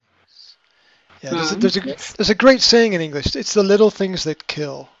Yeah, Yes. there's a great saying in English. It's the little things that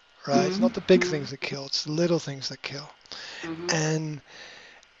kill, right? It's Mm, not the big mm, things that kill. It's the little things that kill. mm, And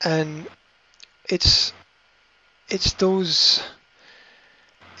and it's it's those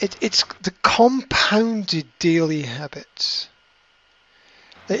it's the compounded daily habits.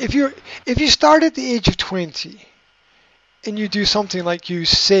 Like if you start at the age of 20 and you do something like you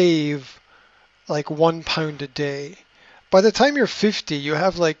save like £1 a day, by the time you're 50, you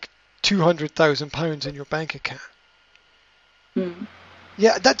have like £200,000 in your bank account. mm,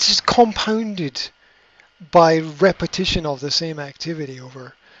 Yeah, that's just compounded by repetition of the same activity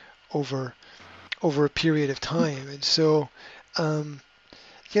over over a period of time. And so, um,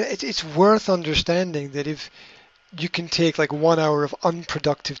 yeah, it's worth understanding that if you can take like 1 hour of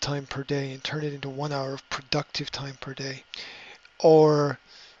unproductive time per day and turn it into 1 hour of productive time per day, or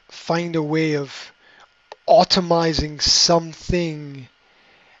find a way of automizing something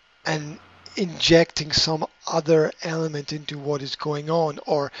and injecting some other element into what is going on,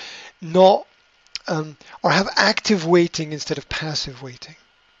 or not, or have active waiting instead of passive waiting,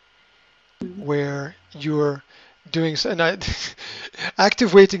 mm. where you're doing and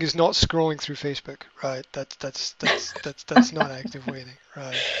active waiting is not scrolling through Facebook, right? That's not active waiting,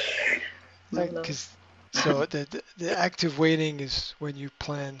 right? No, no. Because so the active waiting is when you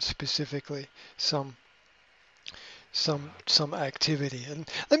plan specifically some some activity. And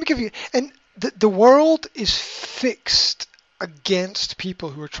let me give you, and the world is fixed against people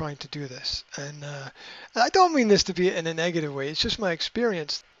who are trying to do this. And I don't mean this to be in a negative way. It's just my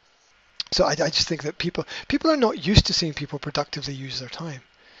experience. So I just think that people are not used to seeing people productively use their time.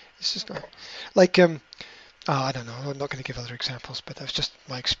 It's just not like I don't know. I'm not going to give other examples, but that's just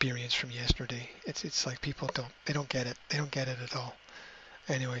my experience from yesterday. It's like people don't get it. They don't get it at all.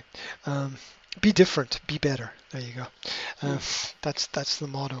 Anyway, um, be different, be better. There you go. Uh, Mm. that's the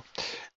motto.